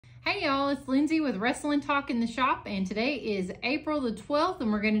Hey y'all, it's Lindsay with Wrestling Talk in the Shop, and today is April the 12th,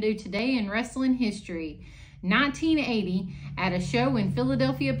 and we're going to do Today in Wrestling History. 1980, at a show in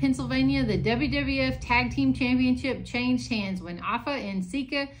Philadelphia, Pennsylvania, the WWF Tag Team Championship changed hands when Afa and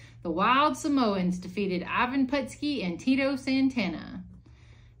Sika, the Wild Samoans, defeated Ivan Putski and Tito Santana.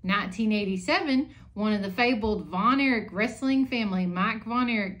 1987, one of the fabled Von Erich wrestling family, Mike Von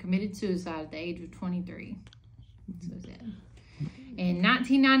Erich, committed suicide at the age of 23. So sad. In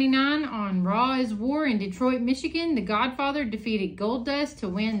 1999, on Raw is War in Detroit, Michigan, The Godfather defeated Goldust to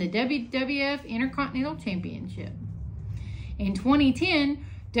win the WWF Intercontinental Championship. In 2010,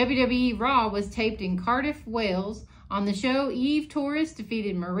 WWE Raw was taped in Cardiff, Wales. On the show, Eve Torres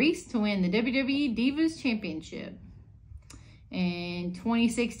defeated Maurice to win the WWE Divas Championship. In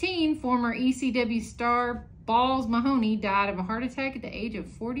 2016, former ECW star Balls Mahoney died of a heart attack at the age of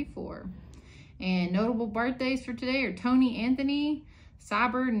 44. And notable birthdays for today are Tony Anthony,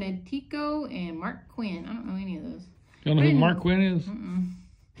 Cyber Netico, and Mark Quinn. I don't know any of those. You don't know who Mark Quinn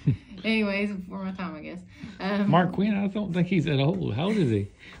is? Anyways, before my time, I guess. Mark Quinn, I don't think he's that old. How old is he?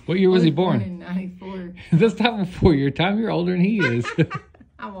 What year was he born? In 94. That's not before your time. You're older than he is.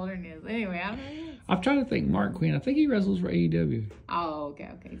 I'm older than he is. Anyway, I don't know. I'm trying to think Mark Quinn. I think he wrestles for AEW. Oh,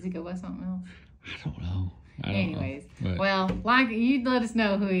 okay. Does he go with something else? I don't know. Anyways, know, well, you let us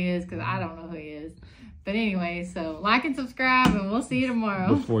know who he is, because I don't know who he is. But anyway, so like and subscribe, and we'll see you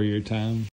tomorrow. Before your time.